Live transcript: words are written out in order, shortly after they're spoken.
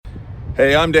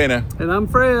Hey, I'm Dana. And I'm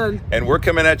Fred. And we're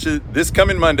coming at you this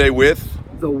coming Monday with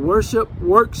The Worship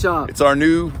Workshop. It's our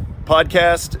new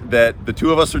podcast that the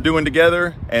two of us are doing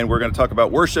together, and we're going to talk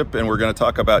about worship, and we're going to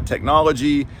talk about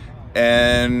technology,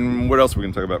 and what else are we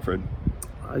going to talk about, Fred?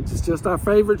 It's just our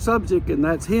favorite subject, and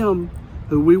that's Him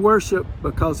who we worship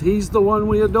because He's the one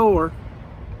we adore.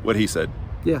 What he said.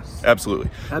 Yes. Absolutely.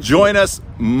 Join us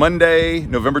Monday,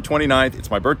 November 29th.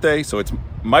 It's my birthday, so it's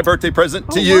my birthday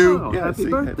present to you. Wow. Yeah, Happy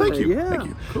birthday. Thank you. Yeah, Thank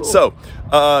you. cool. So,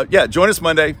 join us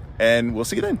Monday, and we'll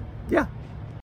see you then. Yeah.